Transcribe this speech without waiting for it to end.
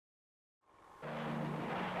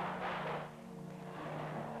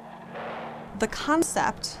The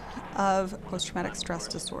concept of post-traumatic stress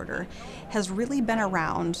disorder has really been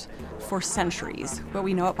around for centuries, but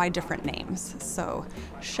we know it by different names. So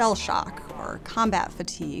shell shock, or combat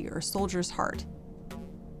fatigue, or soldier's heart.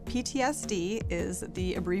 PTSD is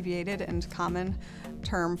the abbreviated and common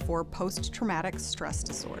term for post-traumatic stress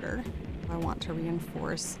disorder. I want to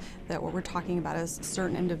reinforce that what we're talking about is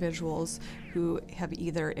certain individuals who have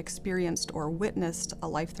either experienced or witnessed a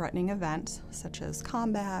life-threatening event, such as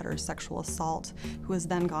combat or sexual assault, who has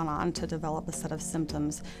then gone on to develop a set of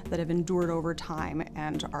symptoms that have endured over time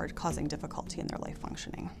and are causing difficulty in their life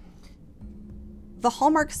functioning. The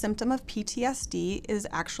hallmark symptom of PTSD is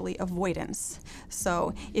actually avoidance.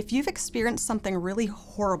 So if you've experienced something really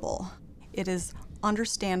horrible, it is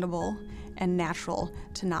understandable and natural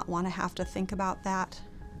to not want to have to think about that,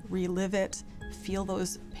 relive it, feel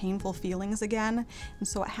those painful feelings again. And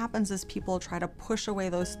so what happens is people try to push away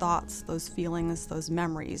those thoughts, those feelings, those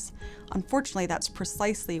memories. Unfortunately, that's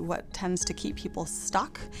precisely what tends to keep people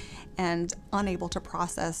stuck and unable to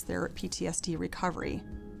process their PTSD recovery.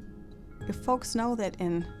 If folks know that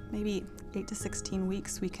in maybe 8 to 16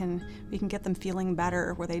 weeks we can get them feeling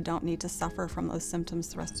better where they don't need to suffer from those symptoms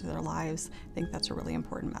the rest of their lives, I think that's a really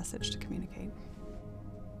important message to communicate.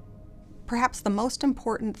 Perhaps the most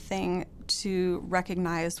important thing to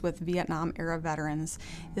recognize with Vietnam-era veterans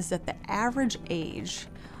is that the average age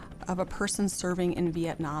of a person serving in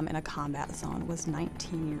Vietnam in a combat zone was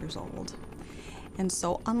 19 years old. And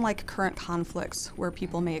so unlike current conflicts where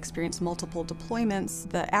people may experience multiple deployments,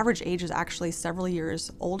 the average age is actually several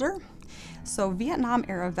years older. So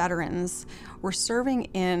Vietnam-era veterans were serving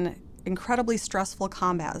in incredibly stressful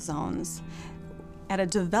combat zones at a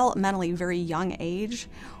developmentally very young age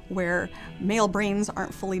where male brains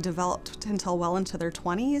aren't fully developed until well into their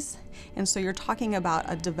 20s. And so you're talking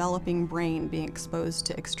about a developing brain being exposed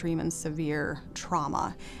to extreme and severe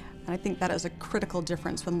trauma. And I think that is a critical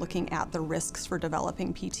difference when looking at the risks for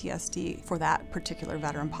developing PTSD for that particular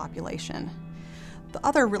veteran population. The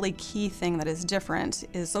other really key thing that is different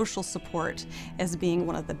is social support as being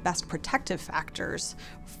one of the best protective factors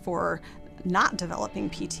for not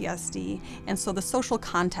developing PTSD. And so the social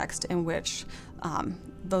context in which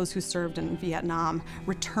those who served in Vietnam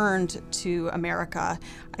returned to America,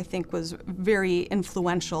 I think was very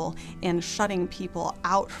influential in shutting people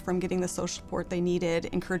out from getting the social support they needed,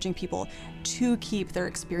 encouraging people to keep their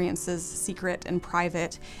experiences secret and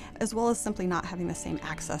private, as well as simply not having the same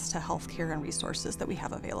access to healthcare and resources that we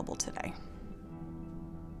have available today.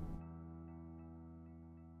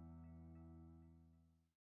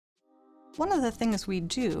 One of the things we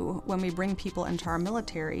do when we bring people into our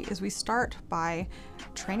military is we start by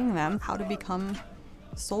training them how to become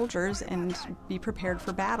soldiers and be prepared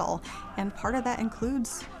for battle. And part of that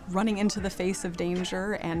includes running into the face of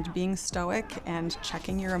danger and being stoic and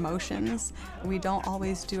checking your emotions. We don't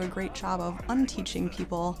always do a great job of unteaching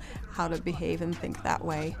people how to behave and think that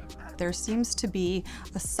way. There seems to be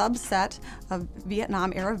a subset of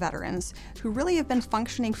Vietnam-era veterans who really have been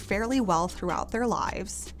functioning fairly well throughout their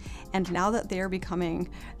lives. And now that they're becoming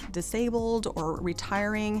disabled or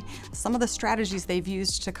retiring, some of the strategies they've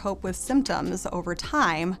used to cope with symptoms over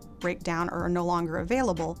time break down or are no longer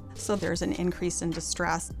available. So there's an increase in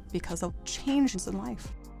distress because of changes in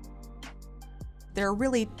life. There are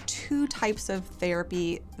really two types of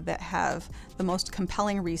therapy that have the most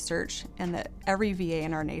compelling research and that every VA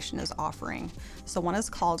in our nation is offering. So one is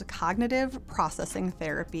called cognitive processing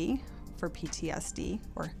therapy for PTSD,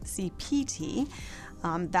 or CPT.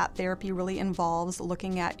 That therapy really involves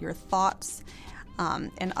looking at your thoughts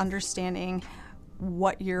and understanding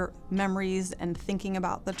what your memories and thinking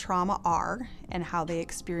about the trauma are and how they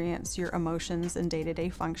experience your emotions and day-to-day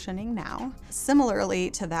functioning now.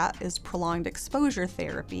 Similarly to that is prolonged exposure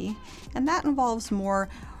therapy, and that involves more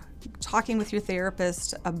talking with your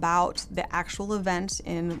therapist about the actual event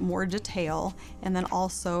in more detail, and then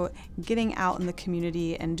also getting out in the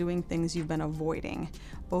community and doing things you've been avoiding.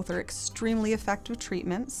 Both are extremely effective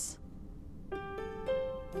treatments.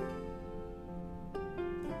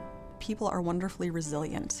 People are wonderfully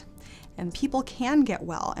resilient, and people can get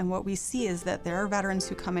well. And what we see is that there are veterans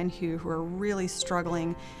who come in who are really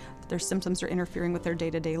struggling. Their symptoms are interfering with their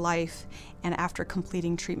day-to-day life, and after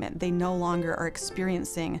completing treatment, they no longer are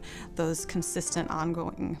experiencing those consistent,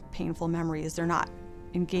 ongoing, painful memories. They're not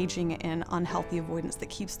engaging in unhealthy avoidance that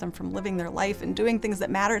keeps them from living their life and doing things that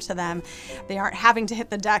matter to them. They aren't having to hit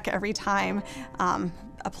the deck every time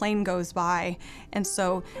a plane goes by. And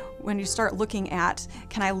so when you start looking at,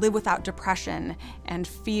 can I live without depression and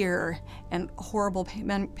fear and horrible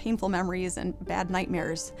painful memories and bad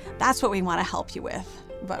nightmares, that's what we want to help you with.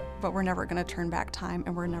 But we're never going to turn back time,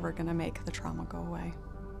 and we're never going to make the trauma go away.